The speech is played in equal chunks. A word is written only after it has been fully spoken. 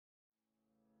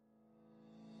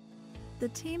The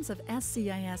teams of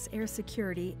SCIS Air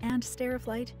Security and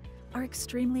SteriFlight are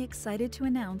extremely excited to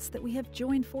announce that we have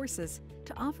joined forces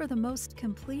to offer the most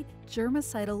complete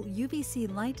germicidal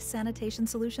UVC light sanitation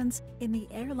solutions in the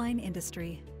airline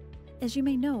industry. As you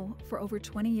may know, for over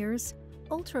 20 years,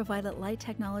 ultraviolet light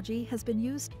technology has been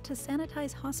used to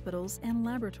sanitize hospitals and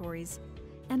laboratories,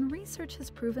 and research has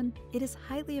proven it is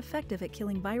highly effective at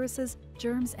killing viruses,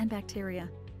 germs, and bacteria.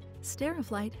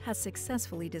 SteriFlight has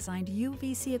successfully designed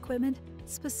UVC equipment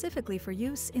specifically for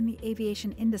use in the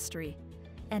aviation industry,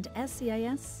 and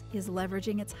SCIS is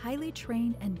leveraging its highly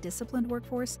trained and disciplined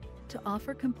workforce to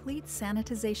offer complete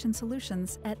sanitization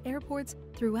solutions at airports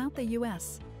throughout the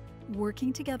U.S.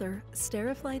 Working together,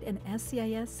 SteriFlight and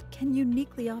SCIS can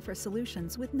uniquely offer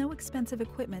solutions with no expensive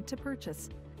equipment to purchase,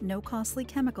 no costly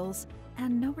chemicals,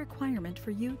 and no requirement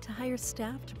for you to hire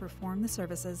staff to perform the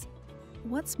services.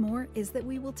 What's more is that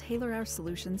we will tailor our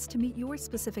solutions to meet your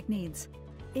specific needs.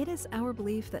 It is our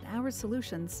belief that our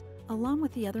solutions, along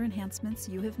with the other enhancements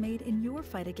you have made in your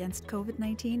fight against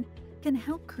COVID-19, can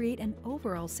help create an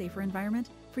overall safer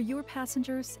environment for your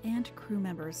passengers and crew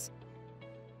members.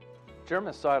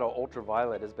 Germicidal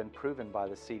ultraviolet has been proven by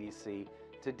the CDC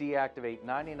to deactivate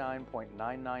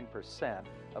 99.99%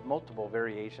 of multiple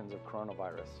variations of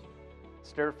coronavirus.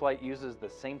 SteriFlight uses the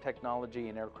same technology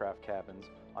in aircraft cabins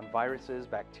on viruses,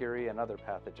 bacteria, and other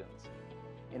pathogens.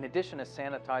 In addition to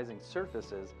sanitizing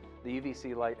surfaces, the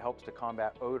UVC light helps to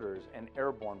combat odors and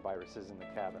airborne viruses in the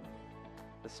cabin.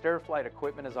 The SteriFlight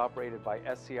equipment is operated by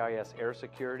SCIS Air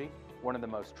Security, one of the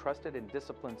most trusted and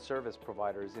disciplined service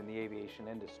providers in the aviation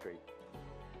industry.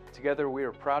 Together, we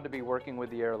are proud to be working with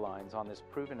the airlines on this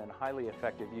proven and highly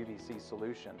effective UVC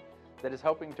solution that is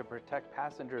helping to protect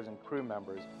passengers and crew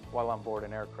members while on board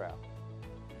an aircraft.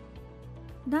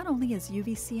 Not only is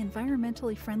UVC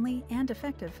environmentally friendly and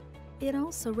effective, it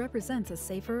also represents a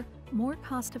safer, more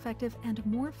cost-effective, and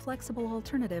more flexible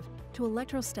alternative to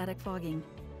electrostatic fogging.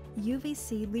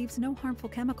 UVC leaves no harmful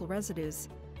chemical residues,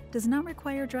 does not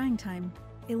require drying time,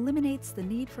 eliminates the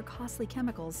need for costly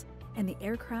chemicals, and the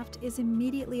aircraft is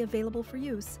immediately available for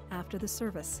use after the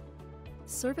service.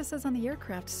 Services on the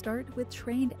aircraft start with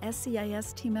trained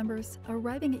SCIS team members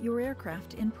arriving at your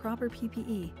aircraft in proper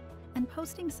PPE and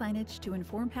posting signage to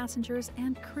inform passengers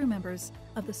and crew members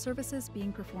of the services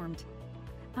being performed.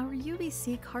 Our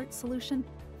UVC cart solution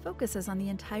focuses on the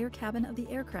entire cabin of the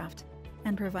aircraft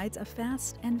and provides a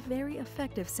fast and very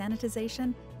effective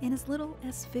sanitization in as little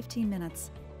as 15 minutes.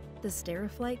 The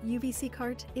SteriFlight UVC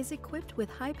cart is equipped with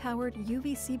high-powered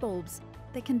UVC bulbs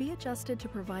that can be adjusted to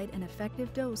provide an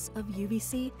effective dose of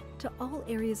UVC to all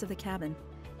areas of the cabin,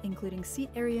 including seat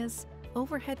areas,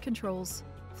 overhead controls,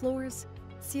 floors,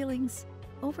 ceilings,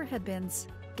 overhead bins,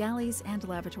 galleys, and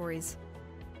lavatories.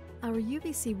 Our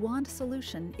UVC wand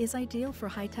solution is ideal for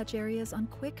high-touch areas on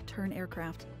quick-turn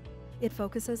aircraft. It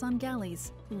focuses on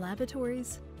galleys,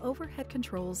 lavatories, overhead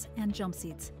controls, and jump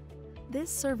seats. This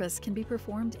service can be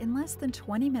performed in less than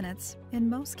 20 minutes in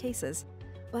most cases,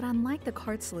 but unlike the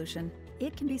cart solution,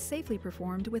 it can be safely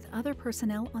performed with other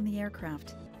personnel on the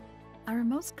aircraft. Our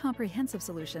most comprehensive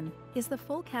solution is the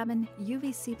full cabin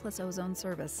UVC plus ozone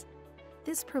service.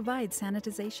 This provides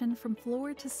sanitization from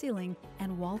floor to ceiling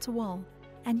and wall to wall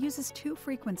and uses 2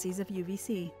 frequencies of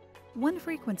UVC. One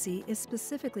frequency is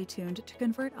specifically tuned to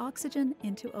convert oxygen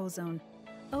into ozone.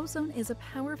 Ozone is a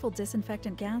powerful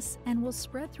disinfectant gas and will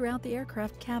spread throughout the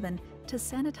aircraft cabin to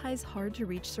sanitize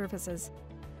hard-to-reach surfaces.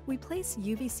 We place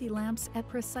UVC lamps at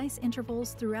precise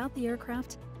intervals throughout the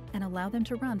aircraft and allow them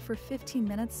to run for 15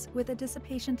 minutes with a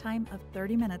dissipation time of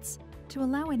 30 minutes to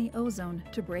allow any ozone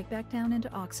to break back down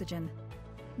into oxygen.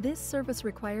 This service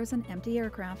requires an empty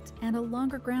aircraft and a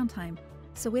longer ground time,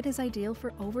 so it is ideal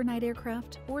for overnight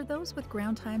aircraft or those with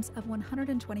ground times of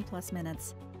 120+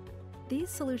 minutes. These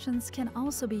solutions can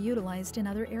also be utilized in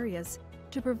other areas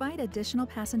to provide additional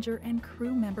passenger and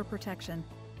crew member protection.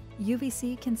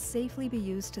 UVC can safely be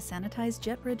used to sanitize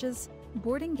jet bridges,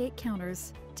 boarding gate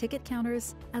counters, ticket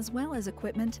counters, as well as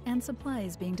equipment and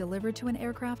supplies being delivered to an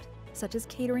aircraft, such as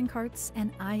catering carts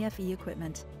and IFE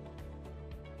equipment.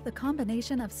 The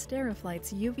combination of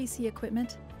SteriFlight's UVC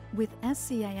equipment with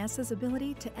SCIS's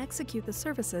ability to execute the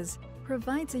services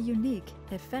provides a unique,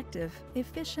 effective,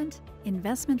 efficient,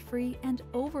 investment-free, and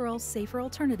overall safer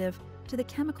alternative to the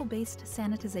chemical-based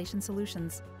sanitization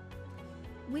solutions.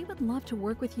 We would love to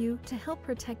work with you to help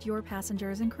protect your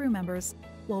passengers and crew members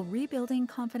while rebuilding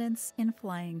confidence in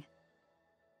flying.